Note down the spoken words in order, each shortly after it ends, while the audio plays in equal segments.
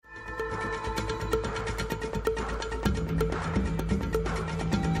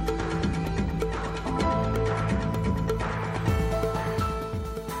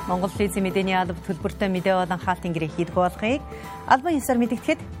Монголын мэдээний алба төлбөртэй мэдээ болон хаалтын гэрээ хийдэг болохыг албан ёсоор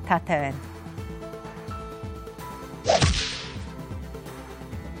мэдгэхэд таатай байна.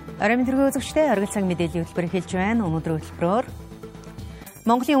 Оройн төргийн үзэгчтэй оргил цаг мэдээллийн хөтөлбөр эхэлж байна. Өнөөдрийн хөтөлбөрөөр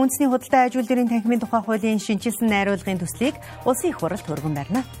Монголын үндэсний худалдаа аж үйлдвэрийн танхимын тухай хуулийн шинжилсэн найруулгын төслийг улсын их хурлд өргөн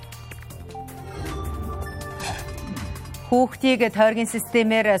барина. Хүүхдийг тойргийн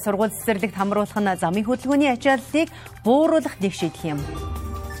системээр сургууль цэцэрлэгт хамруулах нь замын хөдөлгөөний ачааллыг бууруулах нэг шийдэл юм.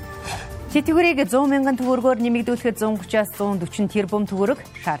 Тэтгэврийг 100 мянган төгрөгөөр нэмэгдүүлэхэд 130-аас 140 тэрбум төгрөг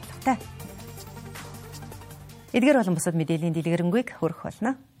шаардлагатай. Эдгээр болон бусад мэдээллийн дэлгэрэнгүй хүрэх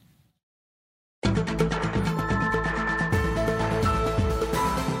болно.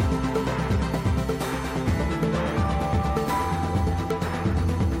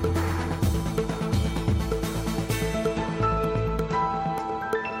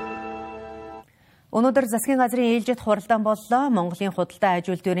 Өнөөдөр засгийн газрын ээлжид хуралдаан боллоо. Монголын худалдаа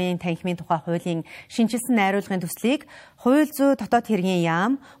аж үйлдвэрийн танхимын тухай хуулийн шинжилсэн найруулгын төслийг хууль зүйн дотоод хэргийн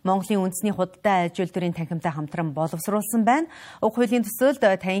яам Монголын үндэсний худалдаа аж үйлдвэрийн танхимтай хамтран боловсруулсан байна. Уг хуулийн төсөлд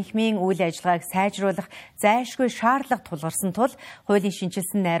танхимын үйл ажиллагааг сайжруулах зайлшгүй шаардлага тулгарсан тул хуулийн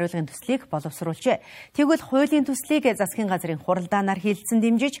шинжилсэн найруулгын төслийг боловсруулжээ. Тэгвэл хуулийн төслийг засгийн газрын хуралдаанаар хилцэн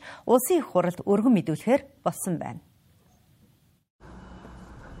дэмжиж улсын их хурлд өргөн мэдүүлэхээр болсон байна.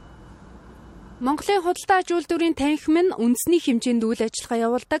 Монголын худалдаа аж үйлдвэрийн танхим нь үндэсний хэмжээнд үйл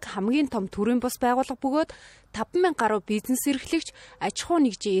ажиллагаа явуулдаг хамгийн том төрийн бус байгууллага бөгөөд 5,000 гаруй бизнес эрхлэгч аж ахуй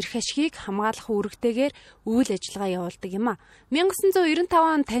нэгжийн эрх ашгийг хамгаалах үүрэгтэйгээр үйл ажиллагаа явуулдаг юм а. 1995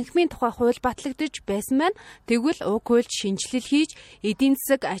 онд танхимын тухай хууль батлагдаж байсан байна. Тэгвэл уг хуульд шинжилэл хийж эдийн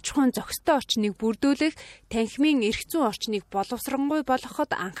засаг аж ахуйн зохистой орчныг бүрдүүлэх, танхимын эрх зүйн орчныг боловсронгуй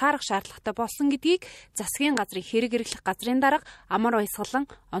болгоход анхаарах шаардлагатай болсон гэдгийг засгийн газрын хэрэг эрхлэх газрын дарга амар баясгалан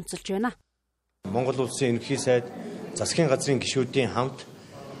онцолж байна. Монгол улсын ерөнхий сайд засгийн газрын гишүүдийн хамт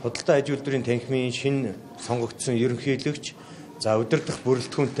худалдаа аж үйлдвэрийн танхимын шинэ сонгогдсон ерөнхийлөгч удирдах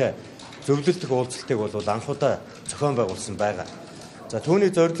бүрэлдэхүүнтэй зөвлөлдөх уулзалтыг бол анхудаа зохион байгуулсан байгаа.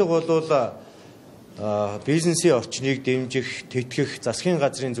 Түүний зорилго бол бизнесийн орчныг дэмжих, тэтгэх, засгийн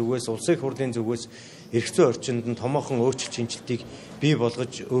газрын зүгээс, улсын их хурлын зүгээс эрх зүйн орчинд нь томоохон өөрчлөлт шинжилтийг бий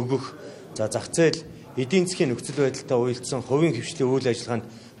болгож өгөх, зах зээл, эдийн засгийн нөхцөл байдалтай уялдсан хувийн хвшлийн үйл ажиллагаанд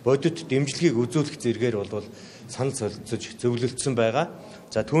бодит дэмжлэгийг үзүүлэх зэргээр бол санал солилцож зөвлөлдсөн байгаа.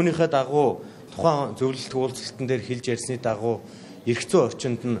 Түүнийхээ дагуу тухайн зөвлөлт уулзалтан дээр хэлж ярьсны дагуу эрх зүйн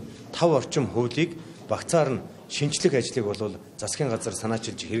орчинд нь 5 орчим хуулийг багцаар нь шинжлэх ажлыг бол засгийн газар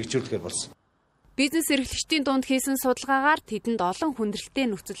санаачилж хэрэгжүүлэхээр болсон. Бизнес эрхлэгчдийн дунд хийсэн судалгаагаар тэдэнд олон хүндрэлтэй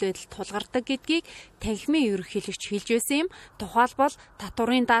нөхцөл байдал тулгардаг гэдгийг танхимын ерөнхийлөгч хэлж байсан юм. Тухайлбал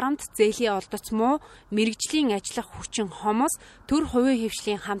татварын дарамт, зээлийн олдоц муу, мэрэгжлийн ажиллах хүчин хомос, төр хувийн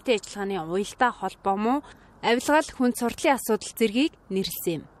хвшлийн хамтын ажиллагааны уялдаа холбоо муу, авилгал, хүн сурдлын асуудал зэргийг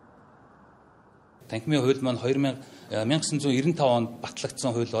нэрлсэн юм. Танхимын хууль маань 1995 онд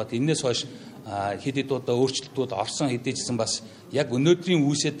батлагдсан хууль бод энэс хойш хэд хэд удаа өөрчлөлтүүд орсон хэдийжсэн бас яг өнөөдрийн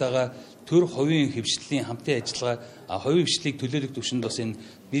үүсэт байгаа төр хувийн хвшлийн хамтын ажиллагаа хувийн хвшлийг төлөөлөх түвшинд бас энэ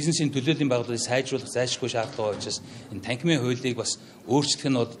бизнесийн төлөөллийн байгууллагыг сайжруулах зайлшгүй шаардлага учраас энэ танхимын хуулийг бас өөрчлөх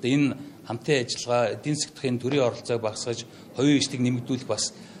нь бол энэ хамтын ажиллагаа эдийн засгийн төрийн оролцоог багасгаж хувийн хвшлийг нэмэгдүүлэх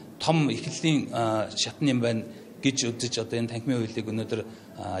бас том эхлэлийн шатны юм байна гэж үзэж одоо энэ танхимын хуулийг өнөөдөр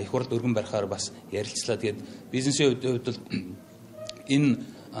их хурлд өргөн барихаар бас ярилцлаа. Тэгээд бизнесийн хувьд бол энэ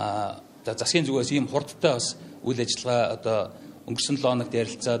засгийн зүгээс ийм хурдтай бас үйл ажиллагаа одоо өнгөрсөн 7 хоногт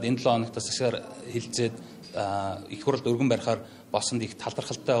ярилцаад энэ 7 хоногт засгаар хилцээд их хурлд өргөн барихаар босонд их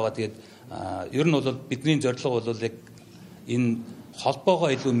талархалтай байгаа. Тэгээд ер нь бол бидний зорилго бол яг энэ холбоогоо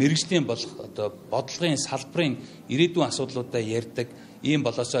илүү мэрэгжлийн болох одоо бодлогын салбарын ирээдүйн асуудлуудаа ярьдаг ийм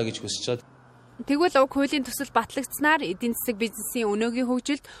болоосоо гэж хүсэж байна. Тэгвэл уг хуулийн төсөл батлагдсанаар эдийн засаг бизнесийн өнөөгийн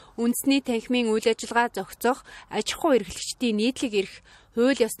хөгжилд үндэсний танхимын үйл ажиллагаа зохицох, аж ахуй эрхлэгчдийн нийтлэг эрх,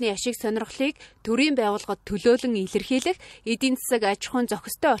 хууль ёсны ашиг сонирхлыг төрийн байгууллагад төлөөлөн илэрхийлэх, эдийн засаг аж ахуйн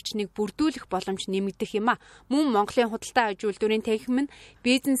зохистой орчныг бүрдүүлэх боломж нэмэгдэх юм а. Мөн Монголын худалдаа аж үйлдвэрийн танхим нь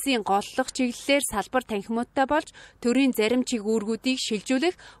бизнесийн голлох чиглэлээр салбар танхимуудтай болж төрийн зарим чиглэлүүдийг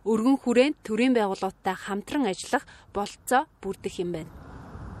шилжүүлэх, өргөн хүрээнд төрийн байгууллагатай хамтран ажиллах болцоо бүрдэх юм байна.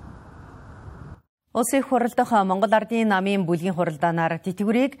 Улсын их хурлд дахь Монгол Ардын намын бүлгийн хуралдаанаар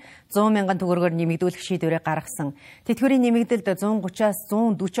тэтгэврийг 100 мянган төгрөгөөр нэмэгдүүлэх шийдвэрийг гаргасан. Тэтгэврийн нэмэгдэлд 130-аас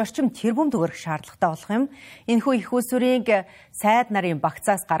 140 орчим тэрбум төгрөг шаардлагатай болох юм. Энэхүү их усүрийг сайд нарын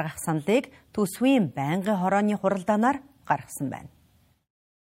багцаас гаргах саналыг төсвийн байнгын хорооны хуралдаанаар гаргасан байна.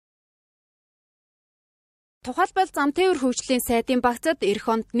 Тухайлбал зам тээвэр хөгжлийн сайдын багцад эх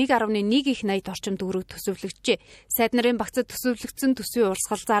онд 1.1 их 80 орчим төгрөг төсөвлөгджээ. Сайд нарын багцад төсөвлөгдсөн төсвийн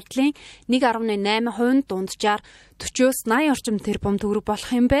урсгал зардлын 1.8% дунджаар 40-80 орчим тэрбум төгрөг болох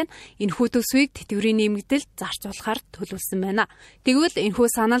юм байна. Энэхүү төсвийг тэтгэврийн нэмэгдэлд зарцуулахаар төлөвлөсөн байна. Тэгвэл энэхүү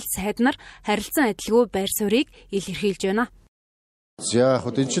санал сайд нар харилцан адилгүй байр суурийг илэрхийлж байна. За яг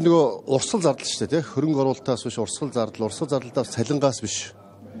хөө энэ чинь нөгөө урсгал зардал шүү дээ, тийм хөрөнгө оруулалтаас биш урсгал зардлаас цалингаас биш.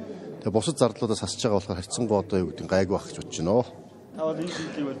 Тэгээ бусад зардлуудаас хасж байгаа болохоор харьцангуй одоо юу гэдэг гайгүй байх гэж бодож байна. Та бол энэ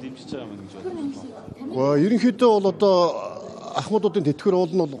шийдлийг бол дэмжиж байгаа юм гэж бодож байна. Гэхдээ ерөнхийдөө бол одоо ахмадуудын тэтгэвэр уул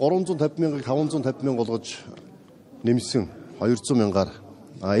нь бол 350 мянгаыг 550 мянга болгож нэмсэн 200 мянгаар.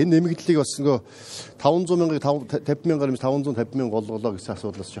 Энэ нэмэгдлийг бас нөгөө 500 мянгаыг 50 мянгаар нэмж 550 мянга болголоо гэсэн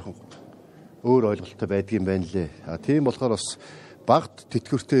асуудлаас жоохон өөр ойлголттой байдгийн байна лээ. Тийм болохоор бас багт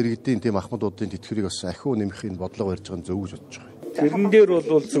тэтгэвртэй иргэдийн тийм ахмадуудын тэтгэврийг бас ахиу нэмэхийн бодлого барьж байгаа нь зөв гэж бодож байгаа. Тэрэн дээр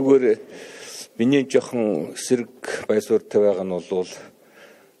бол зүгээр миний жоохон эсрэг байсууртай байгаа нь бол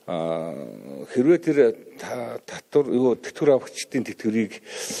хэрвээ тэр тэтгэвэр авагчдын тэтгэврийг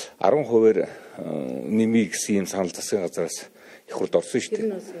 10%-аар нэмье гэсэн юм санал засгийн газраас их хурд орсон шүү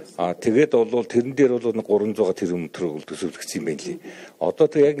дээ. Тэгээд бол тэрэн дээр бол 300 тэрбум төгрөг төсөвлөгдсөн юм байна лээ.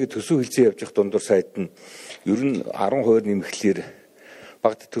 Одоо тэг яг төсөв хэлцээ явж явах дундуур сайд нь ер нь 10% нэмэхлээр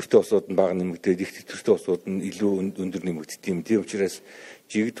бага тэтгэвртэй усууд нь бага нэмэгдээд их тэтгэвртэй усууд нь илүү өндөр нэмэгддэг юм. Тийм учраас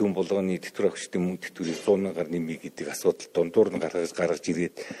жигд хүн болгоны тэтгэвэр авагчдын мөнгө тэтгэврийг 100 мянгаар нэмье гэдэг асуудал дундуур нь гаргаж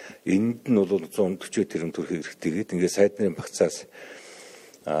ирээд энд нь бол 140 тэрбум төгрөг хэрэгтэйгээд ингээд сайд нарын багцаас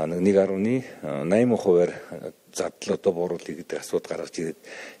 1.80%-аар зардал одоо бууруулъя гэдэг асуудал гаргаж ирээд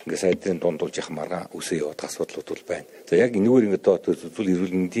ингээд сайд нарын дундуулж явах маргаа үсээ яваад асуудлууд бол байна. За яг энэгээр ингээд одоо зүйл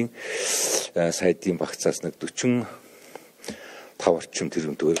эрүүл мэндийн сайдын багцаас 40 орчим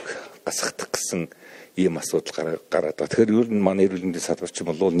тэрбум төгрөг гасахдах гэсэн ийм асуудал гараад байгаа. Тэгэхээр ер нь манай эрүүл мэндийн салбарч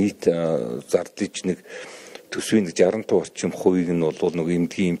бол нийт зардлын төсвийн 65 орчим хувийг нь бол нөгөө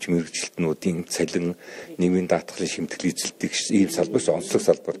эмнэлгийн эмч мэрэгжилтнүүдийн цалин, нийгмийн даатгалын шимтгэл эзэлдэг ийм салбар, онцлог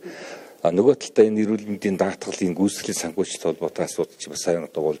салбар. Нөгөө талдаа энэ эрүүл мэндийн даатгалын гүйцэтгэлийн санхүүжилттэй холбоотой асуудал ч бас сайн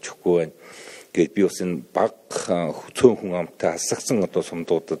одоо болж өгөхгүй байна. Гэт би бас энэ бага цөөн хүн амтай алсагсан одоо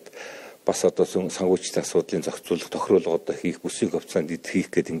сумдуудад бас одоо санхүүжилтийн асуудлын зохицуулах тохируулгууд хийх бүсийн хувьцаанд хийх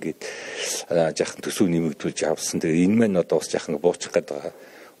гэдэг ингээд жаахан төсөв нэмэгдүүлж авсан. Тэгээ энэ маань одоо бас жаахан буучих гэдэг байгаа.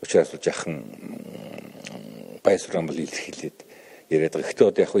 Учираас жаахан байсуран бол илэрхийлээд яриад байгаа. Гэхдээ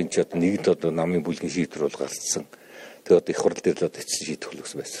одоо яг энэ ч одоо нэгд одоо намын бүлгийн шийдвэр бол гарцсан. Тэгээ одоо их хурл дээр л одоо эцсийн шийдвэр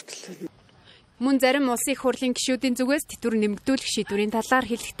өгсөн байсуултал. Мөн зарим улсын их хурлын гишүүдийн зүгээс тэтгэвэр нэмэгдүүлэх шийдвэрийн талаар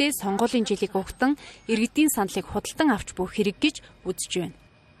хэлэхдээ сонгуулийн жилийг угтан иргэдийн саналыг худалдан авч бух хэрэг гэж үзэж байна.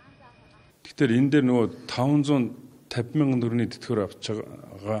 Тэгэхээр энэ дээр нөгөө 550 мянган төгрөгийн тэтгэвэр авч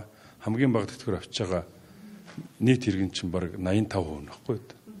байгаа хамгийн бага тэтгэвэр авч байгаа нийт иргэн чинь бараг 85% нөхгүй.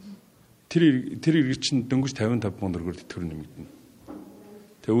 Тэр иргэн чинь дөнгөж 55 мянган төгрөгөөр тэтгэвэр нэмэгдэнэ.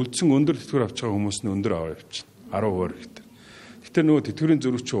 Тэгээ үлдсэн өндөр тэтгэвэр авч байгаа хүмүүс нь өндөр аваа явчихна. 10% хэрэгтэй. Тэгэхээр нөгөө тэтгэврийн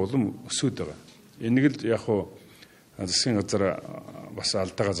зөрүүч чинь улам өсөд байгаа. Энийг л яг хуу засгийн газар бас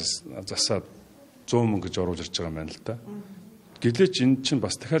алдаагаа засаад 100 мөнгө гэж оруулж ирж байгаа юм байна л да. Гэвч энэ чинь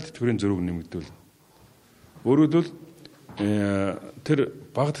бас дахиад тэтгэврийн зөрүүг нэмэгдүүл. Өөрөөр тэр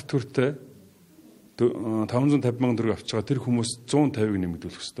бага тэтгэвртэй 550 мянган төгрөг авч байгаа тэр хүмүүс 150-ыг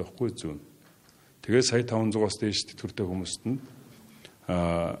нэмэгдүүлэх хэрэгтэй байхгүй зүүн. Тэгээд сая 500-аас дээш тэтгэвртэй хүмүүст нь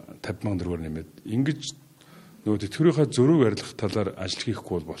 50 мянган төгрөгөөр нэмээд ингэж нөгөө тэтгэврийнхаа зөрүүг арилгах талаар ажил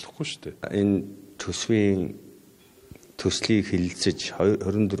хийхгүй бол болохгүй шүү дээ. Энэ төслийг хилцэж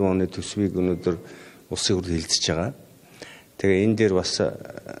 24 оны төсвийг өнөөдөр улсын хурлд хилцэж байгаа. Тэгээ энэ дээр бас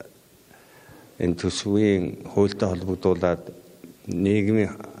энэ төсвийн хуультай холбогдуулаад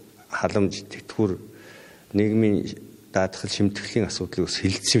нийгмийн халамж тэтгэвэр нийгмийн даатгал шимтгэлийн асуудлыг бас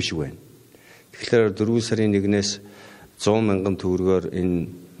хилцсэн шиг байна. Тэгэхээр 4 сарын 1-ээс 100 мянган төгрөгөөр энэ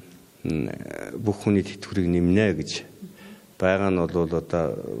бүх хүний тэтгэврийг нэмнэ гэж байгаа нь бол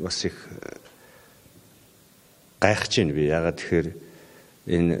одоо бас их гайхаж байна би. Ягаад тэгэхээр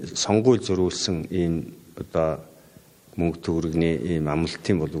энэ сонгуул зөрүүлсэн ийм одоо мөнгө төгрөгний ийм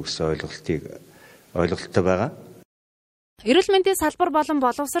амлалтын болов гэсэн ойлголттой байгаа. Эрүүл мэндийн салбар болон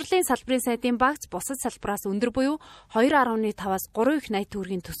боловсролын салбарын сайдын багц бусад салбараас өндөр буюу 2.5-аас 3 их 80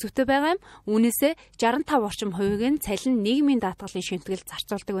 төгрөгийн төсөвтэй байгаа юм. Үүнээсээ 65 орчим хувийг нь цалин нийгмийн даатгалын шимтгэл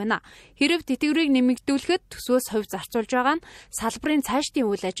зарцуулдаг байна. Хэрв тэтгэврийг нэмэгдүүлэхэд төсвөөс хувь зарцуулж байгаа нь салбарын цаашдын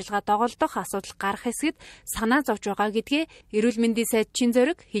үйл ажиллагаа доголдох асуудал гарах хэсгэд санаа зовж байгаа гэдгээ эрүүл мэндийн сайд чин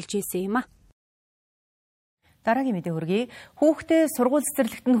зориг хэлж ирсэн юм а. Дараагийн мэдээ хүргэе. Хүүхдээ сургууль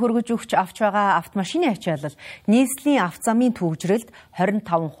цэцэрлэгт нь хөргөж өгч авч байгаа автомашины ачаалал нийслэлийн авто замын төвөгжрөлд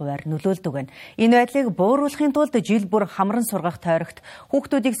 25% нөлөөлдөг байна. Энэ байдлыг бууруулахын тулд жил бүр хамран сургах тойрогт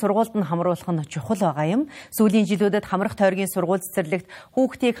хүүхдүүдийг сургуульд нь хамруулах нь чухал байгаа юм. Сүүлийн жилүүдэд хамрах тойргийн сургууль цэцэрлэгт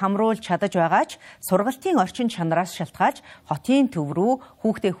хүүхдийг хамруулж чадаж байгаач сургалтын орчин чанараас шалтгаалж хотын төв рүү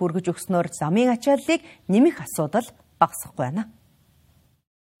хүүхдээ хөргөж өгснөөр замын ачааллыг нэмэх асуудал багасахгүй байна.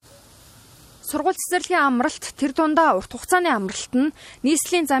 Сургууль цэцэрлэгийн амралт тэр дундаа урт хугацааны амралт нь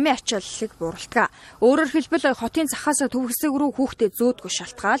нийслэлийн замын ачааллыг бууралдаг. Өөрөөр хэлбэл хотын захаас төв хэсэг рүү хүүхдээ зөөдгөө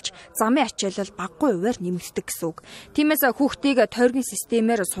шалтгаалж замын ачаалал багагүй хуваар нэмэгддэг гэсэн үг. Тиймээс хүүхдийг тойргийн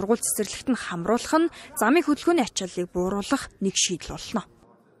системээр сургууль цэцэрлэгт нь хамруулах нь замын хөдөлгөөний ачааллыг бууруулах нэг шийдэл болно.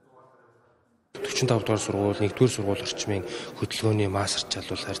 45 дугаар сургууль, 1-р сургууль орчмын хөдөлгөөний масс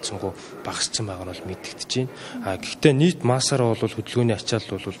ачаалал харьцангуй багассан байгаа нь бол мэдэгдэж байна. Гэхдээ нийт массаараа бол хөдөлгөөний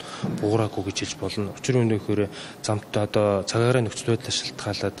ачаалал бол буураагүй гэж хэлж болно. Учир нь өнөөдөр замт одоо цагаараа нөхцөл байдлаас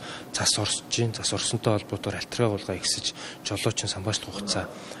шалтгаалаад цас орсож байна. Цас орсонтой холбоотойгоор альтраа булгаа ихсэж, жолоочин самбаачт хугацаа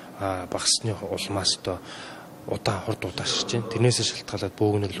багасны улмаас одоо хурд удаашиж байна. Тэрнээс шалтгаалаад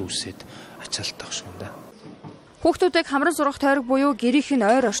бөөгнөрл үүсээд ачаалттай багш юм да. Хүүхдүүдийг хамран сургах тойрог буюу гэрийнх нь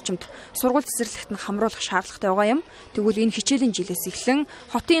ойр орчимд сургууль цэцэрлэгт нь хамруулах шаардлагатай байгаа юм. Тэгвэл энэ хичээлийн жилээс эхлэн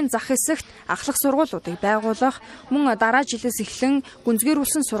хотын зах хэсэгт ахлах сургуулиудыг байгуулах, мөн дараа жилээс эхлэн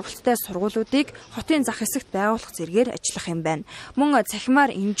гүнзгийрүүлсэн сургалттай сургуулиудыг хотын зах хэсэгт байгуулах зэргээр ажиллах юм байна. Мөн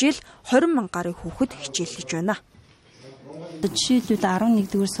цахимаар энэ жил 20 мянган гаруй хүүхэд хичээллэж байна. Жишээлбэл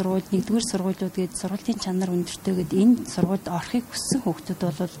 11-р сургууль, 1-р сургуулиуд гээд сургуулийн чанар өндөртэй гээд энэ сургуульд орохыг хүссэн хүүхдүүд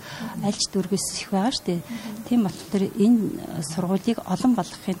бол альж дүүргээс их байгаа шүү дээ. Тийм болохоор энэ сургуулийг олон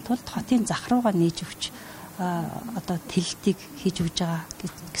болгохын тулд хотын зах руугаа нээж өгч одоо тэлэлтийг хийж өгж байгаа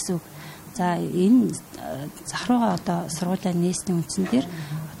гэсэн үг. За энэ зах руугаа одоо сургуулиа нээсний үндсэн дээр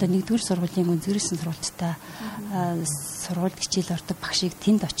одоо 1-р сургуулийн гүнзгийрсэн сургуульттай сургуульд хичээл ордог багшийг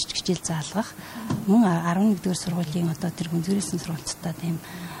тэнд очиж хичээл заалгах, мөн 11-р сургуулийн одоо тэр гүнзгийрсэн сургуульттай тийм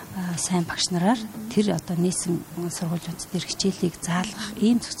сайн багш нараар тэр одоо нээсэн сургуулиуд дээр хичээлийг заалгах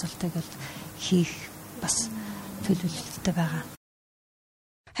ийм зохицуултыг бол хийх бас төлөвлөлттэй байгаа.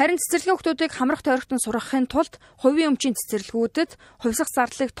 Харин цэцэрлэгийн хүүхдүүдийг хамрах тойрогт нь сургахын тулд хувийн өмчийн цэцэрлэгүүдэд хувьсах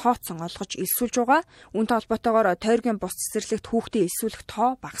зардлыг тооцсон олгож элсүүлж байгаа. Үүнтэй холбоотойгоор тойргийн бус цэцэрлэгт хүүхдээ элсүүлэх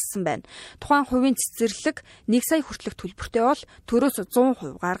тоо багассан байна. Тухайн хувийн цэцэрлэг 1 сая хүртэлх төлбөртэй бол төрөөс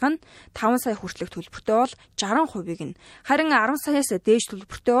 100% гаргана. 5 сая хүртэлх төлбөртэй бол 60%-ийг нь. Харин 10 саяас дээш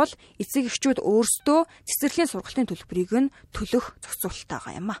төлбөртэй бол эцэг эхчүүд өөрсдөө цэцэрлэгийн сургалтын төлбөрийг нь төлөх зохицуулалттай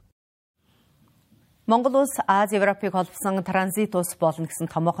байгаа юм а. Монгол улс Аз Европыг холбосон транзит улс болно гэсэн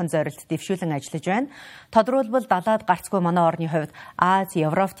томоохон зорилт дэвшүүлэн ажиллаж байна. Тодорхойлбол далаад гарцгүй манай орны хувьд Аз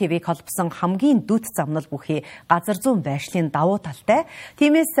Европ ТВ-г холбосон хамгийн дүт замнал бүхий газар зүүн байршлын давуу талтай.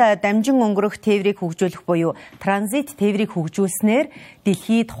 Тиймээс дамжин өнгөрөх тээврийг хөгжүүлэх буюу транзит тээврийг хөгжүүлснээр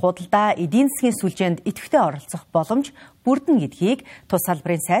дэлхийд худалдаа эдийн засгийн сүлжээнд идэвхтэй оролцох боломж бүрдэн гэдгийг тус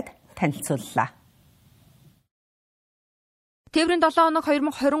салбарын сайд танилцууллаа. Тээврийн 7 хоног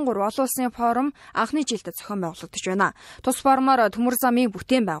 2023 олон улсын форум анхны жилд зохион байгуулагдаж байна. Тус форумоор төмөр замын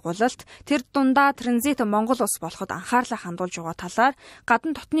бүтээн байгуулалт, тэр дундаа транзит Монгол улс болоход анхаарлаа хандуулж байгаа талаар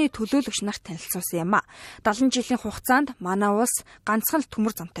гадна дотны төлөөлөгч нарт танилцуулсан юм а. 70 жилийн хугацаанд манай улс ганцхан л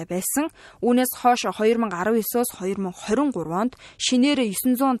төмөр замтай байсан. Үүнээс хойш 2019-оос 2023 онд шинээр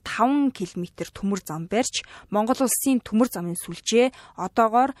 905 км төмөр зам барьж Монгол улсын төмөр замын сүлжээ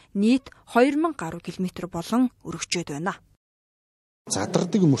одоогоор нийт 2000 гаруй км болон өргөжөөд байна.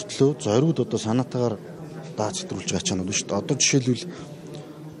 Задардаг мөртлөө зориуд одоо санаатаагаар дааж хэтрүүлж байгаа ч юм уу шүү дээ. Одоо жишээлбэл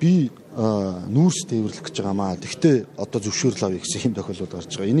би нүүрс тээвэрлэх гэж байгаа маа. Тэгвэл одоо зөвшөөрөл авъя гэсэн юм тохиолдол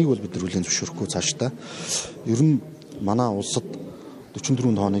гарч байгаа. Энийг бол бид нар хүлээн зөвшөөрөхгүй цаашдаа. Ер нь манай улсад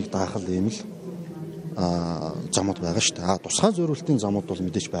 44 тонныг даах ийм л замууд байгаа шүү дээ. Тусгай зориултын замууд бол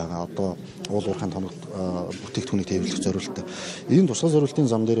мэдээж байгаа. Одоо уул уурхайн тоног бүтээгдэхүүнийг тээвэрлэх зориулттай. Энэ тусгай зориултын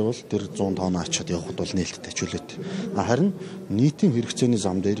зам дээр бол тэр 100 тонн ачаад явхад бол нээлттэй чөлөөтэй. Харин нийтийн хэрэгцээний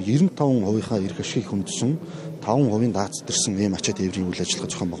зам дээр 95%-ийнхаа эрх ашгийг хөндөсөн 5% даацдэрсэн ийм ачаа тээврийн үйл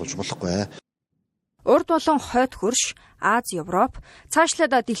ажиллагаа зохион байгуулж болохгүй. Урд болон хойд хөрш Аз Европ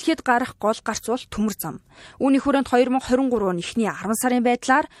цаашлаад дэлхийд гарах гол гарц бол төмөр зам. Үүний хүрээнд 2023 оны эхний 10 сарын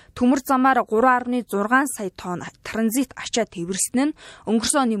байдлаар төмөр замаар 3.6 сая тонн транзит ачаа тээвэрсэн нь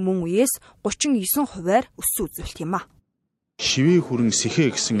өнгөрсөн оны мөн үеэс 39%-аар өссөн үзүүлэлт юм а. Шивээ хүрэн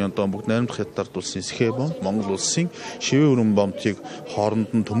сэхэ гэсэн одоо бүгд найрамдах хятадд улсын сэхэ бомб Монгол улсын шивээ хүрэн бомбыг хооронд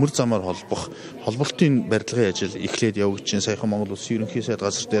нь төмөр замаар холбох холболтын барилгын ажил эхлээд явагдаж, саяхан Монгол улсын ерөнхий сайд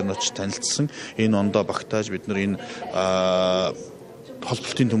газар дээр нь очиж танилцсан. Энэ ондоо багтааж бид нар энэ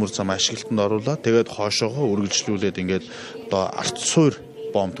холболтын төмөр зам ашиглалтанд оруулаад тэгээд хоошоогоо үргэлжлүүлээд ингээд одоо арт суур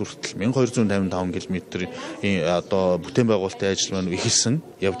бомб хүртэл 1255 км-ийн одоо бүтээн байгуулалтын ажил маань эхэлсэн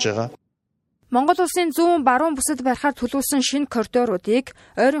явж байгаа. Монгол улсын зүүн баруун бүсэд барихаар төлөвлөсөн шинэ коридоруудыг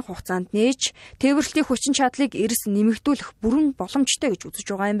ойрын хугацаанд нээж, тээвэрлэлийн хүчин чадлыг эрс нэмэгдүүлэх бүрэн боломжтой гэж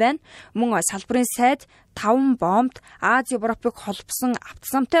үзэж байгаа юм байна. Мөн салбарын сайд 5 бомбд Аз Европыг холбосон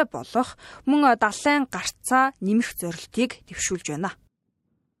автозамтай болох мөн далайн гарцаа нэмэх зорилтыг дэвшүүлж байна.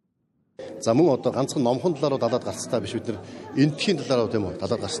 За мөн одоо ганцхан номхон талаараа далаад гарцтай биш, бид нар энтхийн талаараа тийм үү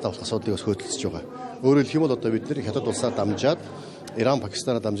далаад гарцтай болох асуудлыг бас хөдөлсөж байгаа. Өөрөөр хэлэх юм бол одоо бид нар хятад улсаар дамжаад Иран,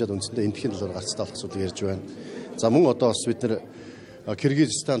 Пакистанаар дамжаад үндсэндээ энтхийн талаар гарцтай болох асуудлыг ярьж байна. За мөн одоо бас бид нар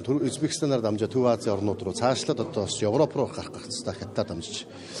Кыргызстан, Өзбекстанаар дамжаад Төв Азийн орнууд руу цаашлаад одоо бас Европ руу гарах гарцтай хятадаар дамжиж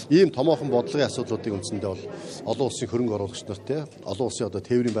ийм томоохон бодлогын асуудлуудыг үндсэндээ бол олон улсын хөрөнгө оруулагч нартай, олон улсын одоо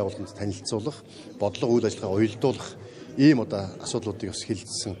тээврийн байгууллаганд танилцуулах, бодлого үйл ажиллагаа уялдуулах ийм одоо асуудлуудыг бас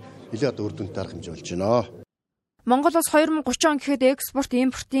хилцсэн нэлээд одоо үр дүнтэй арга хэмжээ болж байна. Монгол улс 2030 он гэхэд экспорт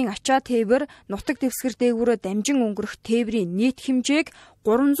импортын ачаа тээвэр, нутаг дэвсгэр дээгүүрээ дамжин өнгөрөх тээврийн нийт хэмжээг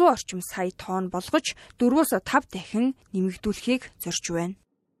 300 орчим сая тонн болгож 4-5 дахин нэмэгдүүлэхийг зорж байна.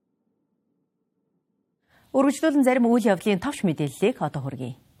 Үргэлжлүүлэн зарим үйл явдлын товч мэдээллийг одоо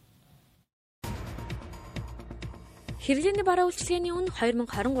хүргэе. Хэрэглээний бараа үйлчилгээний үн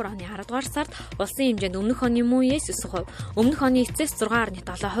 2023 оны 10 дугаар сард улсын хэмжээнд өмнөх оны мууээс 9%, өмнөх оны эцэс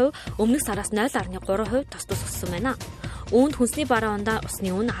 6.7%, өмнөх сараас 0.3% тус өссөн байна. Үүнд хүнсний бараа ундаа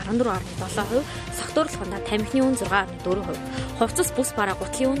усны үн 14.7%, согтуурлахундаа тамхины үн 6.4%, хувцас бүс бараа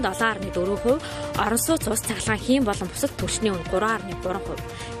гутлын үн 7.4%, орон сууц ус цахилгаан хийн болон бусад түлшний үн 3.3%,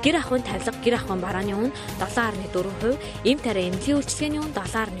 гэр ахуйн тавилга гэр ахуйн барааны үн 7.4%, эм тариа эмнэлгийн үйлчилгээний үн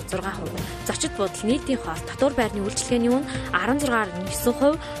 7.6%, зочид буудал нийтийн хоол татвар байрны үйлчилгээний үн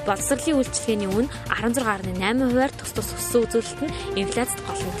 16.9%, боловсролын үйлчилгээний үн 16.8%-аар тус өссөн үзүүлэлт нь инфляцид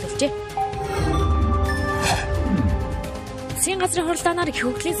гол нөлөөлжээ. Засгийн газрын хуралдаанаар их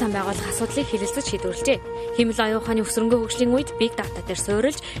хөгжлийн сан байгуулах асуудлыг хэлэлцэж шийдвэрлэжээ. Хэмэл оюун ухааны өсрөнгөө хөгжлийн үед биг дата дээр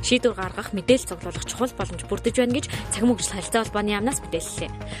суурилж шийдвэр гаргах, мэдээлэл цуглуулах чухал боломж бүрдэж байна гэж цахим хөгжил харилцаа холбооны яамнаас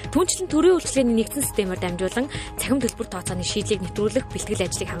мэдээллээ. Түүнчлэн төрийн үйлчлэгээний нэгдсэн системээр дамжуулан цахим төлбөр тооцооны шийдлийг нэвтрүүлэх бэлтгэл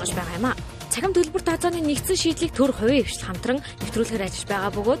ажлыг хангаж байгаа юм а. Цахим төлбөр тооцооны нэгдсэн шийдлийг төр хувийн эвшил хамтран нэвтрүүлэхээр ажиллаж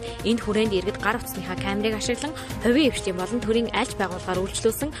байгаа бөгөөд энд хүрээнд иргэд гар утасныхаа камерыг ашиглан хувийн эвшлийн болон төрийн альж байгууллагаар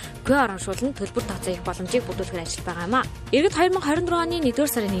үйлчлүүлсэн КО ороншуулан төлбөр тооцоо их боломжийг бүрдүүлэхээр ажиллаж байгаа юм а. 2024 оны 1-р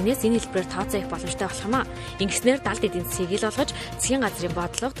сарын 1-ээс энэ хэлбэрээр тооцоо их боломжтой болох юм а. Ингэснээр далд эдийн засгийг ил болгож засгийн газрын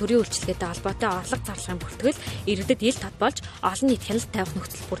бодлого, төрийн үйлчлэгээтэй холбоотой орлого зарлагын бүртгэл иргэдэд ил тод болж олон нийт хяналт тавих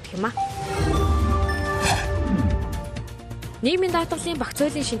нөхцөл бүрдэх юм а. Нийгмийн даатгалын багц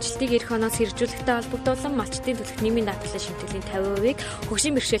хуулийн шинжилтийг эх оноос хэрэгжүүлэхтэй холбогдуулан малчдын төлөх нийгмийн даатгалын шимтгэлийн 50%-ийг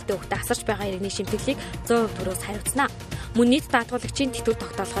хөгжлийн бэрхшээлтэй хүүхдэд асарч байгаа иргэний шимтгэлийг 100% төрөөс хариуцна. Мөн нийт даатгуулагчийн тэтгэвэр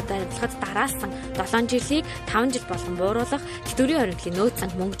тогтоолоход баримтлахад дараалсан 7 жилийг 5 жил болон бууруулах, тэтгэврийн хоригдлын нөөц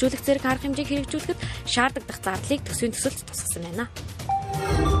санг мөнгөжүүлэх зэрэг арга хэмжээг хэрэгжүүлэхэд шаардлагатай зардлыг төсвийн төсөлд тусгасан байна.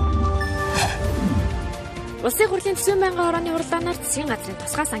 Улсын хурлын төсвийн байнгын хорооны хуралдаанаар засгийн газрын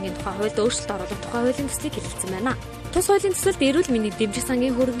тусгай сангийн тухай хуульд өөрчлөлт оруулах тухай хуулийн төслийг хэлэлцсэн байна. Тус хуулийн төсөлд эрүүл мэндийн дэмжих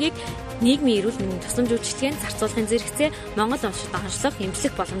сангийн хөрөнгийг нийгмийн эрүүл мэндийн тусламж үйлчилгээнд зарцуулахын зэрэгцээ Монгол уншилт онцлох,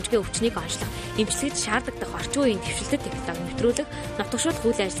 эмчлэх боломжгүй өвчнийг онцлох, эмчлэгт шаардлагатай орчин үеийн дэвшилтэд технологи нэвтрүүлэх, нутагшуулах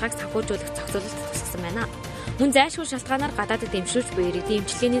үйл ажиллагааг санхүүжүүлэх зохицуулалт тусгасан байна. Мөн зайлшгүй шалтгаанаар гадаадд эмчилж буй иргэдийн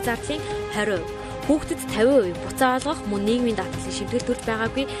эмчилгээний зардлын 20%, хүүхдэд 50% буцаа олгох, мөн нийгмийн даатгалын шимтгэл төрж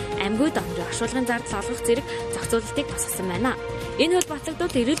байгаагүй амьгуйд амжир оршуулгын зардал олгох зэрэг зохицуулалтыг тусгасан байна. Энэ хөл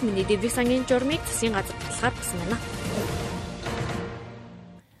батлагдвал эрүүл мэндийн дэмжих сангийн журмыг засгийн газар баталгаар болсон байна.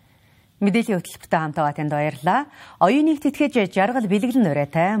 Мэдээллийн хөтөлбөртэй хамтаа танд баярлалаа. Оюуныг тэтгэж жаргал бэлэглэн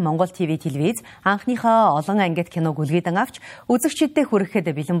урайтай Монгол ТV телевиз анхныхаа олон ангид киног үлгээдэн авч үзэгчдэд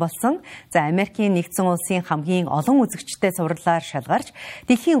хүрэхэд бэлэн болсон. За Америкийн нэгдсэн улсын хамгийн олон үзэгчтэй сурлаар шалгарч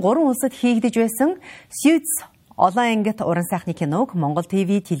дэлхийн 3 улсад хийгдэж байсан Suits олон ангит уран сайхны киног Монгол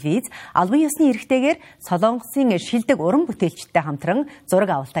ТV телевиз албан ёсны эрхтэйгээр Солонгосын шилдэг уран бүтээлчтэй хамтран зураг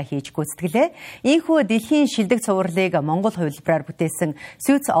авалтаа хийж гүйцэтгэлээ. Ийхүү дэлхийн шилдэг цувралыг Монгол хувилбараар бүтээсэн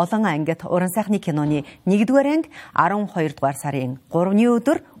Suits олон ангит уран сайхны киноны 1-р анги 12-р сарын 3-ны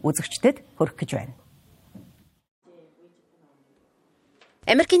өдөр үзэгчдэд хүрэх гэж байна.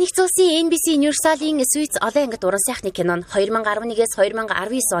 Америкийн нэгдсэн улсын NBC Universal-ийн Suits олон ангит уран сайхны кино нь 2011-ээс 2019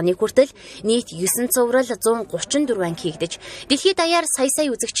 оны хүртэл нийт 9 цуврал 134 анги хийгдэж, дэлхийд даяар сая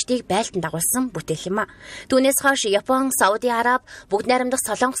үзэгчдийг байлдан дагуулсан бүтээл юм а. Түүнээс хойш Япон, Сауди Араб, бүгд найрамдах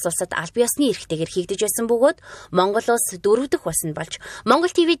Солонгос улсад албан ёсны эрхтэйгээр хийгдэж байсан бөгөөд Монгол улс 4 дахь улс нь болж, Монгол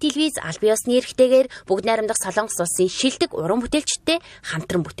ТV телевиз албан ёсны эрхтэйгээр бүгд найрамдах Солонгос улсын шилдэг уран бүтээлчтэй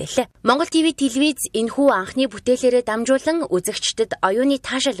хамтран бүтээлээ. Монгол ТV телевиз энэхүү анхны бүтээлээрээ дамжуулан үзэгчдэд оюуны киноны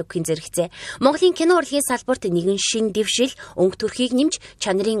таашаал өгөхийн зэрэгцээ. Монголын кино урлагийн салбарт нэгэн шин дэвшил, өнгө төрхийг нэмж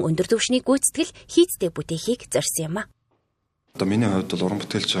чанарын өндөр түвшний гүйцэтгэл хийцтэй бүтээхийг зорьсон юм а. Одоо миний хувьд бол уран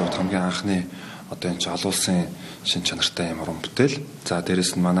бүтээлч яваад хамгийн анхны одоо энэ олон улсын шин чанартай юм уран бүтээл. За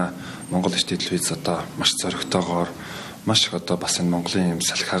дээрэс нь манай Монгол эрт телевиз одоо маш зоригтойгоор маш их одоо бас энэ Монголын юм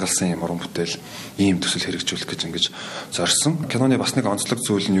салхи хагалсан юм уран бүтээл ийм төсөл хэрэгжүүлэх гэж ингэж зорьсон. Киноны бас нэг онцлог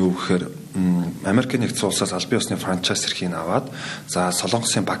зүйл нь юу гэхээр Америкийн нэгдсэн улсаас албан ёсны франчайз эрхийг аваад за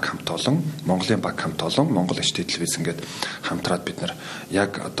Солонгосын баг хамт олон, Монголын баг хамт олон, Монгол эрт телевиз ингээд хамтраад бид нар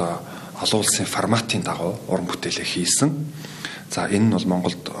яг одоо олон улсын форматын дагуу уран бүтээлээ хийсэн. За энэ нь бол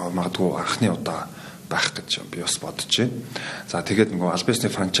Монголд магадгүй анхны удаа байх гэж би бас бодож байна. За тэгээд нөгөө албан ёсны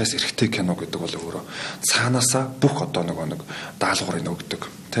франчайз эрхтэй кино гэдэг бол өөрөө цаанаасаа бүх одоо нэг даалгаврыг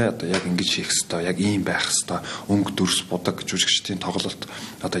өгдөг. Тэ одоо яг ингэж хийх ёстой, яг ийм байх ёстой, өнгө дүрс будаг жүжигчдийн тоглолт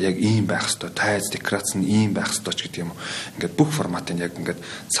одоо яг ийм байх ёстой, тайз декорац нь ийм байх ёстой ч гэдэг юм уу. Ингээд бүх форматыг яг ингээд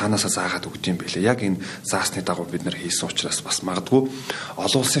цаанаасаа заагаад өгд юм билээ. Яг энэ заасны дагуу бид нар хийсэн учраас бас магадгүй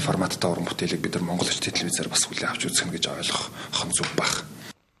олон улсын форматтай уран бүтээлийг бид нар Монгол эрт телевизээр бас хүлээн авч үзэх нь гэж ойлгох зөв баг.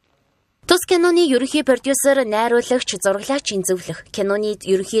 Тус киноны ерөнхий продюсер, найруулагч, зураглаач инзэвлэх, киноны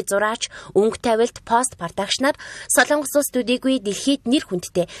ерөнхий зураач, өнгө тавилт, пост продакшнаар Солонгос улс төдийгүй дэлхийд нэр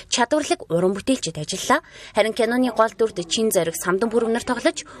хүндтэй чадварлаг уран бүтээлчид ажиллаа. Харин киноны гол дүрд чин зориг самдан бүрэмнэр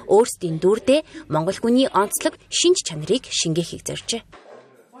тоглож, өөрсдийн дүрдээ Монгол хүний онцлог шинж чанарыг шингээхийг зорьжээ.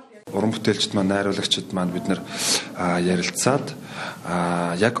 Уран бүтээлчид маань, найруулагчид маань бид нар ярилцаад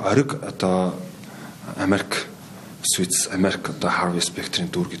яг ориг одоо Америк одоо Harvey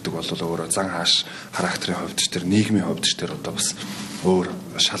Specter-ийн дүр гэдэг бол өөрөө зан хааш характерын хувьд ч тэр нийгмийн хувьд ч тэр одоо бас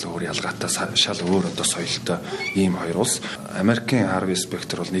шал өөр ялгаатай шал өөр одоо соёлтой ийм хоёр улс. Америкийн Harvey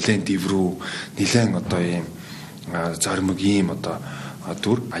Specter бол нэлээд дэврүү, нэлээд одоо ийм зоримог ийм одоо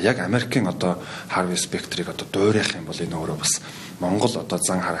дүр. Яг Америкийн одоо Harvey Specter-ыг одоо дуурайх юм бол энэ өөрөө бас Монгол одоо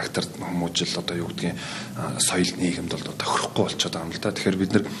зан характер хүмүүжил одоо юу гэдгийг соёл нийгэмд бол одоо хөрөхгүй болчиход байгаа юм л да. Тэгэхээр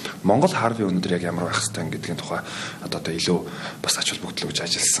бид нар Монгол Harvey өнөөдөр яг ямар байх хэвээр гэдгийн тухай одоо илүү бас ач холбогдол өгж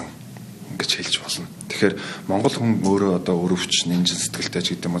ажилласан гэж хэлж болно. Тэгэхээр Монгол хүн өөрөө одоо өрөвч, нинжин сэтгэлтэй ч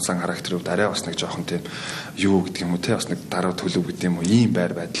гэдэг юм уу зан характерууд арай бас нэг жоохон тийм юу гэдэг юм уу те бас нэг дараа төлөв гэдэг юм уу ийм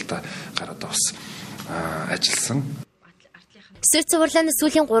байр байдалтай гар одоо бас ажилласан. Суйц цувралын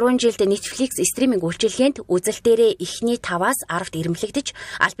сүүлийн 3 жилд Netflix стриминг үйлчилгээнд үзэл дээрээ эхний 5-аас 10-т ирэмлэгдэж,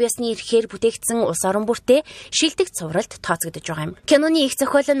 албан ёсны эрхээр бүтээгдсэн улс орон бүртээ шилдэг цувралд тооцогдож байгаа юм. Киноны их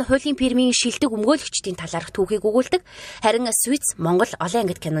зохиол нь хуулийн фирмийн шилдэг өмгөөлөгчдийн талаарх түүхийг өгүүлдэг. Харин Суйц Монгол олон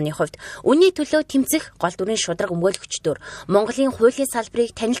ангид киноны хувьд үнний төлөө тэмцэх гол дүрийн шударга өмгөөлөгчдөр Монголын хуулийн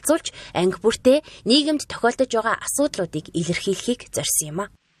салбарыг танилцуулж, анги бүртээ нийгэмд тохиолдож байгаа асуудлуудыг илэрхийлэхийг зорьсон юм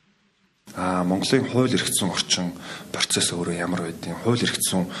а. Монголын хууль эрхцэн орчин процесс өөрөө ямар байдгийг, хууль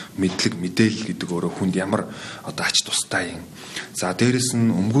эрхцэн мэдээлэл гэдэг өөрөө хүнд ямар одоо ач тустай юм. За дээрэс нь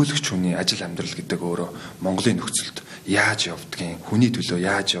өмгөөлөгч хүний ажил амьдрал гэдэг өөрөө Монголын нөхцөлд яаж явдгийг, хүний төлөө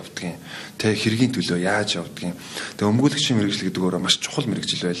яаж явдгийг, тэ хэргийн төлөө яаж явдгийг. Тэгээ өмгөөлөгчийн мэргэжил гэдэг өөрөө маш чухал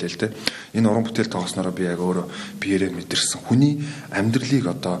мэргэжил байлаа л дээ. Энэ уран бүтээл тоглосноор би яг өөрөө биеэрээ мэдэрсэн. Хүний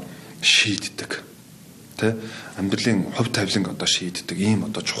амьдралыг одоо шийддэг. Амьдралын хувь тавиланг одоо шийддэг ийм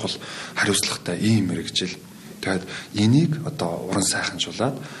одоо чухал хариуцлагатай ийм мэргэжил. Тэгээд энийг одоо уран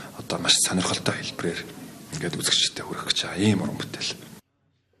сайханжуулаад одоо маш сонирхолтой хэлбэрээр ингээд үзэгчдэд хүргэх гэж байгаа ийм уран бүтээл.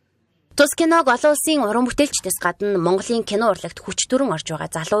 Тус киног олон улсын уран бүтээлчдээс гадна Монголын кино урлагт хүч төрөн орж байгаа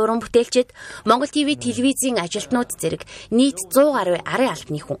залуу уран бүтээлчид Монгол ТV телевизийн ажилтнууд зэрэг нийт 100 гаруй арын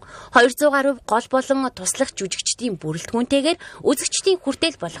албаны хүн 200 гаруй гол болон туслах жүжигчдийн бүрэлдэхүүнтэйгээр үзэгчдийн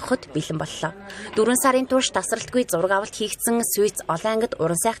хүртэл болгоход бэлэн боллоо. 4 сарын турш тасралтгүй зураг авалт хийгдсэн Суйц олон ангид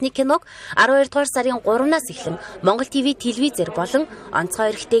уран сайхны киног 12 дугаар сарын 3-наас эхлэн Монгол ТV телевизээр болон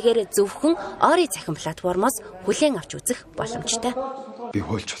онцгой эрхтэйгээр зөвхөн Ори цахим платформоос хүлээн авч үзэх боломжтой. Би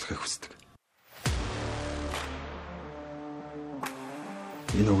хуульч болохыг хүсдэг.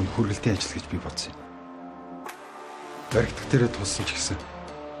 Энэ өвн хүргэлтийн ажил гэж би бодсон юм. Баригдах дээрээ тулсан ч гэсэн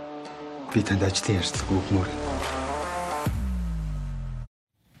би танд ажлын ярьцлага өгмөр.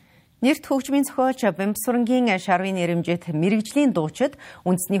 Нэрт хөгжмийн зохиолч Бямбсурангийн шарвын нэрэмжит мэрэгжлийн дуучид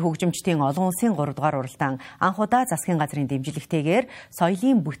үндэсний хөгжимчдийн олон улсын 3 дугаар уралдаан анх удаа засгийн газрын дэмжлэгтэйгээр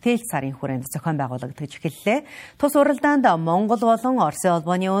соёлын бүтээл сарын хүрээнд зохион байгуулагдаж эхэллээ. Тус уралдаанд Монгол болон Оросын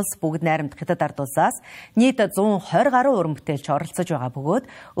улбаны улс бүгд найрамдах хятад ард улсаас нийт 120 гаруй уран бүтээлч оролцож байгаа бөгөөд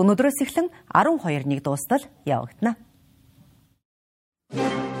өнөөдрөөс эхлэн 12 нэг дуустал явагдана.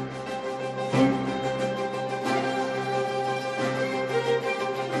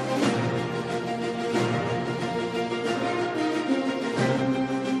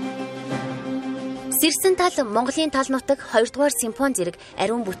 Шинчсэн тал Монголын тал нутаг 2 дугаар симфони зэрэг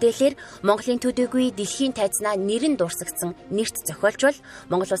ариун бүтээлээр Монголын төдийгүй дэлхийн тайзнаа нэрэн дурсагдсан нэрт зохиолч бол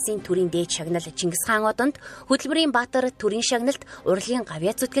Монгол улсын төрийн дээд шагнал Чингис хаан одонд хөтөлбөрийн баатар төрийн шагналт урлагийн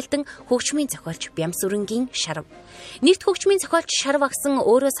гавьяа зүтгэлтэн хөгжмийн зохиолч Бямсүрэнгийн Шарв. Нэрт хөгжмийн зохиолч Шарв агсан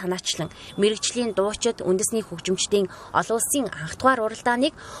өөрөө санаачлан мэрэгжлийн дуучид үндэсний хөгжимчдийн олон улсын анх дугаар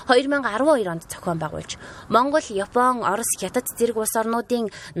уралдааныг 2012 онд зохион байгуулж Монгол, Япон, Орос, Хятад зэрэг улс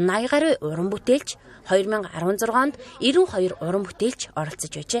орнуудын 80 гаруй уран бүтээлч 2016 онд 92 уран бүтээлч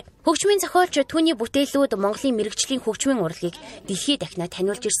оролцож байжээ. Хөгжмийн зохиолч түүний бүтээлүүд Монголын мэрэгжлийн хөгжмийн урлагийг дэлхийд дахинаа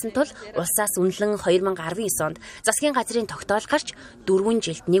таниулж ирсэн тул улсаас үнэлэн 2019 онд засгийн газрын тогтоол гарч 4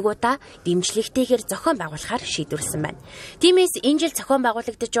 жилд нэг удаа дэмжлэгтэйгээр зохион байгуулахаар шийдвэрлсэн байна. Тиймээс энэ жил зохион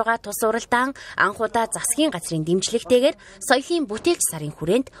байгуулагдаж байгаа тус уралдаан анх удаа засгийн газрын дэмжлэгтэйгээр соёлын бүтээлч сарын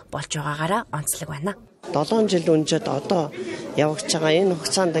хүрээнд болж байгаагаараа онцлог байна. 7 жил үнжид одоо явагч байгаа энэ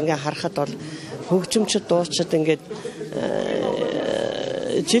хугацаанд ингээ харахад бол хөгжимчд дуучид ингээд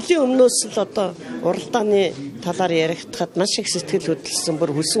жилийн өмнөөс л одоо уралдааны талаар яригдахад маш их сэтгэл хөдлөсөн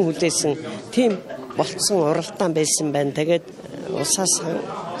бүр хүлсэн хүлээсэн тийм болцсон уралдаан байсан байна. Тэгээд усаас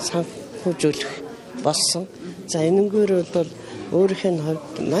санхүүжүүлэх болсон. За энэгээр бол өөрийнх нь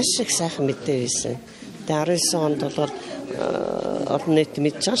хувьд маш их сайхан мэдээ байсан. Тэгээд 19 онд бол олон нийт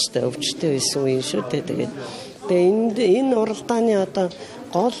мэдж байгаа шүү дээ. Өвчтэй байсан үеийн шүү дээ. Тэгээд энэ уралдааны одоо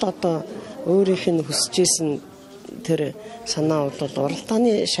гол одоо өөрийнх нь хүсэж исэн тэр санаа бол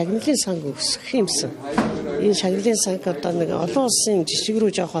уралдааны шагналын санг өсгөх юмсан. Энэ шагналын санг одоо нэг олон улсын жишг рүү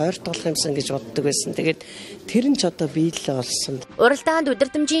жоохон ойртуулах юмсан гэж боддог байсан. Тэгээд тэр нь ч одоо биелэл болсон. Уралдаанд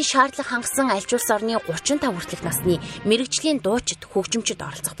удирдамжийн шаардлага хангасан аль ч улс орны 35 хүртэлх насны мэрэгжлийн дуучид хөгжимчид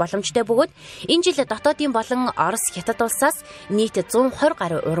оролцох боломжтой бөгөөд энэ жил дотоодын болон Орос, Хятад улсаас нийт 120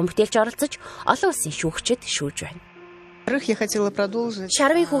 гаруй уран бүтээлч оролцож олон улсын шүүгчид шүүж байна.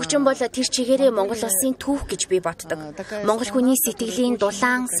 Шарвын хөгжим бол тэр чигээрээ Монгол улсын түүх гэж би боддог. Монгол хүний сэтгэлийн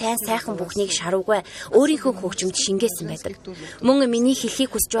дулаан, сайн сайхан бүхнийг шарвгүй өөрийнхөө хөгжимд шингээсэн байдаг. Мөн миний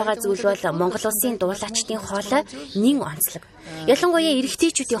хэлхийг хүсэж байгаа зүйл бол Монгол улсын дуулаачдын хоолой нэн онцлог. Ялангуяа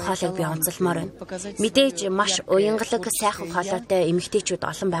эрэгтэйчүүдийн хоолойг би онцолмоор байна. Мэдээж маш уянгалаг сайхан хоолойтой эмэгтэйчүүд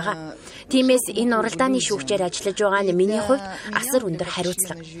олон байгаа. Тиймээс энэ уралдааны шүүгчээр ажиллаж байгаа нь миний хувьд асар өндөр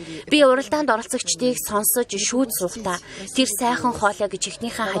хариуцлага. Би уралдаанд оролцогчдыг сонсож шүүд суухдаа тэр сайхан хоолойг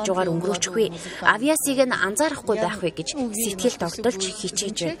чихнийхээ хажуугаар өнгөрөөчихгүй, авьяасыг нь анзаарахгүй байх вэ гэж сэтгэл тогтолж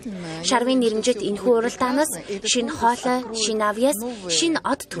хичээж байна. Шарвын нэрмжид энэхүү уралдаанаас шинэ хоолой, шинэ авьяас, шинэ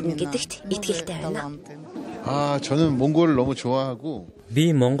од төрнө гэдэгт итгэлтэй байна. 저는 몽골을 너무 좋아하고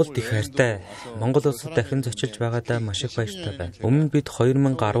Би Монголд их хайртай. Монгол улсад дахин зочилж байгаадаа маш их баяртай байна. Өмнө бид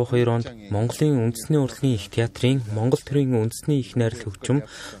 2012 онд Монголын үндэсний урлагийн их театрын Монгол төрийн үндэсний их найрал хөгжим,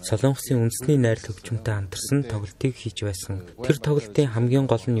 Солонгосын үндэсний найрал хөгжимтэй хамтарсан тоглолтыг хийж байсан. Тэр тоглолтын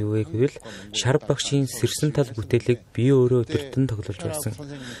хамгийн гол нь юу вэ гэвэл Шарв багшийн Сэрсэн тал бүтээлийг би өөрөө өдөртөн тоглож байсан.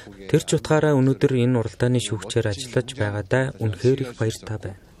 Тэр ч утгаараа өнөөдөр энэ уралдааны шүүгчээр ажиллаж байгаадаа үнэхээр их баяртай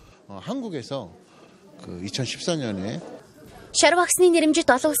байна. 한국에서 2014년에 Шарв агсны нэрмжит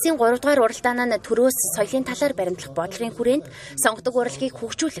олон улсын 3 дугаар уралдаанаа төрөөс соёлын талаар баримтлах бодлогын хүрээнд сонгодог урлагийг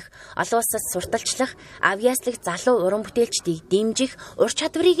хөгжүүлэх, олон улсад сурталчлах, авьяаслаг залуу уран бүтээлчдийг дэмжих, ур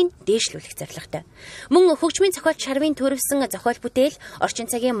чадварыг нь дээшлүүлэх зорилготой. Мөн хөгжмийн зохиолч Шарвын төрөвсөн зохиол бүтээл,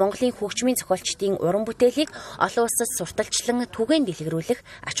 орчин цагийн Монголын хөгжмийн зохиолчдын уран бүтээлийг олон улсад сурталчлан түгээн дэлгэрүүлэх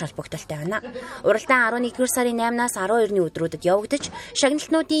ач холбогдолтой байна. Уралдаан 11-р сарын 8-наас 12-ны өдрүүдэд явагдаж,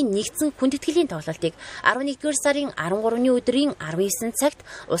 шагналтнуудын нэгдсэн хүндэтгэлийн тоглолтыг 11-р сарын 13-ны өдрийн 19 цагт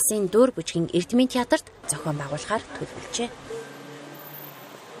улсын Дуур бүжгийн Эрдмийн театрт зохион байгуулахаар төлөвлөжээ.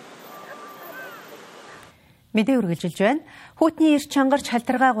 Мэдээ үргэлжилж байна. Хүүтний эрч чангарч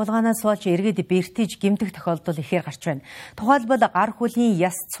халтаргаа гулгаанаас болж иргэд бэртэж гэмтэх тохиолдол ихээр гарч байна. Тухайлбал гар хөлийн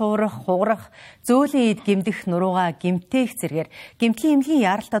яс цуурах, хугарах, зөөлөн эд гэмдэх нуруугаа гэмтээх зэргээр гэмтлийн эмнэлгийн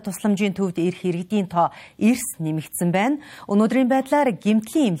яаралтай тусламжийн төвд ирэх иргэдийн тоо эрс нэмэгдсэн байна. Өнөөдрийн байдлаар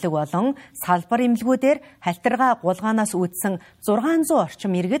гэмтлийн эмнэлэг болон салбар эмнэлгүүдээр халтаргаа гулгаанаас үүдсэн 600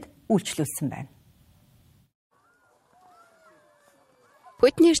 орчим иргэд үйлчлүүлсэн байна.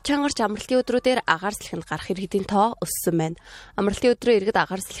 Хүүтний эрч чангарч амралтын өдрүүдээр агаар салхинд гарах иргэдийн тоо өссөн байна. Амралтын өдрөө иргэд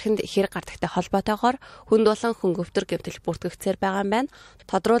агаар салхинд ихээр гардагтай холбоотойгоор хүнд болон хөнгөвтөр гэмтэл бүртгэгдсээр байгаа юм байна.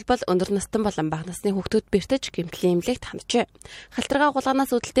 Тодорхойлбол өндөр настан болон бага насны хүүхдүүд бэртэж гэмтлийн эмнэлэгт ханджээ. Халтаргаа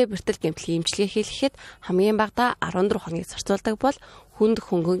гулгаанаас үүдэлтэй бэртэл гэмтлийн эмчилгээ хийлгэхэд хамгийн багадаа 14 хоногийг зарцуулдаг бол хүнд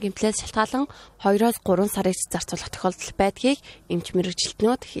хөнгөн гэмтлээс шалтгаалan 2-3 сарыг зарцуулах тохиолдол байдгийг эмч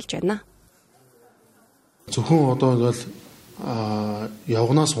мэргэжилтнүүд хэлж байна. Зөвхөн одоо ингээл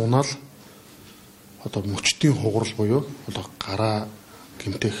явгнаас унаал одоо мөчтийн хугарал буюу одоо гараа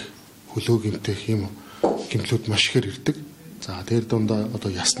гэмтэх, хөлөө гэмтэх ийм гэмтлүүд маш ихээр ирдэг. За тэр дундаа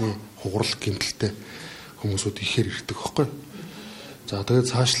одоо ясны хугарал гэмтэлтэй хүмүүсүүд ихээр ирдэг байхгүй. За тэгээд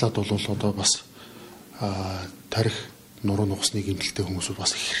цаашлаад бол одоо бас тарих нуруу нугасны гэмтэлтэй хүмүүсүүд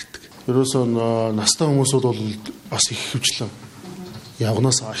бас их ирдэг. Ерөөсөө настай хүмүүсүүд бол бас их хөвчлэн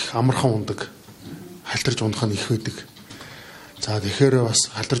явгнаас их амархан ундаг. Халтарж унах нь их байдаг. За тэгэхээр бас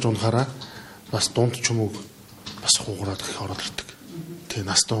халтарж унахаараа бас дунд чүмэг бас хугараад их ороод ирдэг. Тэгээ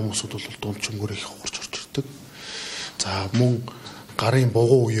настай хүмүүсүүд бол дунд чүмгээрээ их хугарч орж ирдэг. За мөн гарын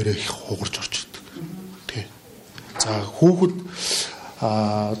богоо үеэрээ их хугарч орж ирдэг. Тий. За хүүхэд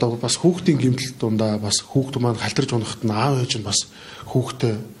одоо бас хүүхдийн гэмтэл дундаа бас хүүхд маань халтарж унахад нь аав ээж нь бас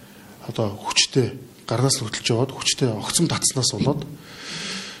хүүхдээ одоо хүчтэй гарнаас нь хөтлж яваад хүчтэй огцом татснаас болоод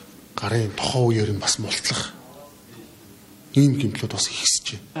гарын тохоо үеэр нь бас мултлах ийм гэмтлүүд бас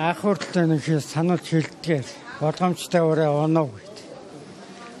ихсэж байна. Анх хүртэл нэг сануулж хэлдгээр болгоомжтой өрөө оноо гэд.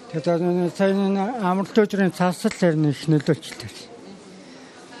 Тэгээд сайн амралт өдрийн цаасал их нөлөөлчлээ.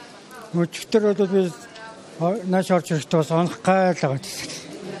 Өчигдөр би нааш орж ирэхдээ бас онох гайлгаа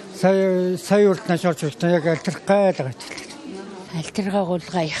гэсэн. Сая урд нааш орж ирэхдээ яг альтрах гайлгаа гэсэн.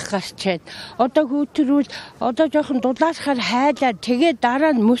 Альтаргаагуулга их гарчээд одоо хүүтрүүл одоо жоохон дулаалахаар хайлаад тэгээ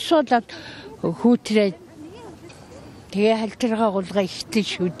дараа нь мөсөөлөд хүүтрээд тэгээ альтаргаагуулга ихтэй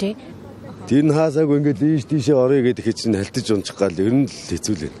шүү дээ. Тэр нь хаасаагүй ингээд ийш тийшээ орё гэдэг их чинь халтаж унчих гал ер нь л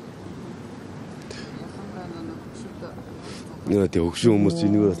хэцүүлээ. Нөө тэг өгшин хүмүүс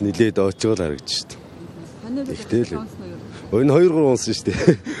энийг бас нилээд очоод харагдчих шүү дээ. Ихтэй л. Энэ 2-3 унсан шүү дээ.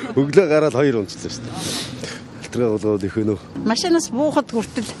 Өглөө гараад 2 унцлаа шүү дээ. Альтаргаагуулгууд их өнөө. Машинаас буухад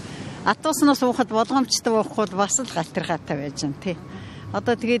хүртэл атууснаас буухад болгоомжтой байхгүй бас л галтаргаатай байж байна тий.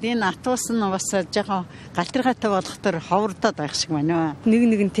 Одоо тэгээд энэ атуус нь бас жоохон галтаргаатай болохтор ховордоод байх шиг байна.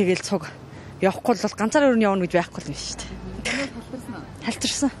 Нэг тэгэл цуг явахгүй бол ганцаар өрн явна гэж байхгүй л юм шүү дээ.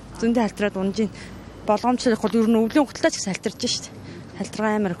 Халтарсан. Зөндөө халтараад унжин. Болгоомжтой бол ер нь өвлийн хөтөлтэй ч гэсэн халтарч шүү дээ.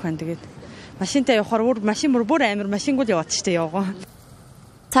 Халтаргаа амар их байна тэгээд. Машинтай явахаар машин бүр амар машингуул яваад шүү дээ явгоо.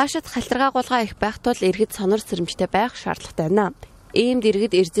 Цаашид халтаргаагуулга их байх тул иргэд сонор сэрэмжтэй байх шаардлагатай байна. Иймд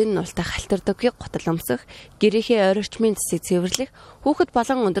иргэд эрзэн нуултаа халтардагыг гутал өмсөх, гэрээхээ ойролцмын засыг цэвэрлэх, хүүхэд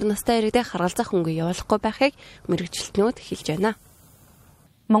болон өндөр настай иргэдэд харгалзах хөнгө явуулахгүй байхыг мэргэжилтнүүд хэлж байна.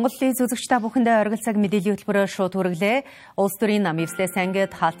 Монголын зүзэгч та бүхэндээ оргил цаг мэдээллийн хөтөлбөрөөр шууд хүргэлээ. Улс төрийн нам эвслээс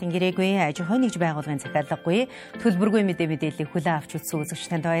ангид хаалтын гэрээгүй, аж ахуйн нэгж байгууллагын захиалгагүй, төлбөргүй мэдээллийг хүлээн авч үзсэн үзэгч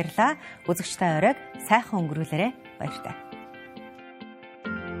танд баярлалаа. Үзэгч та оройг сайхан өнгөрүүлээрэй. Баяртай.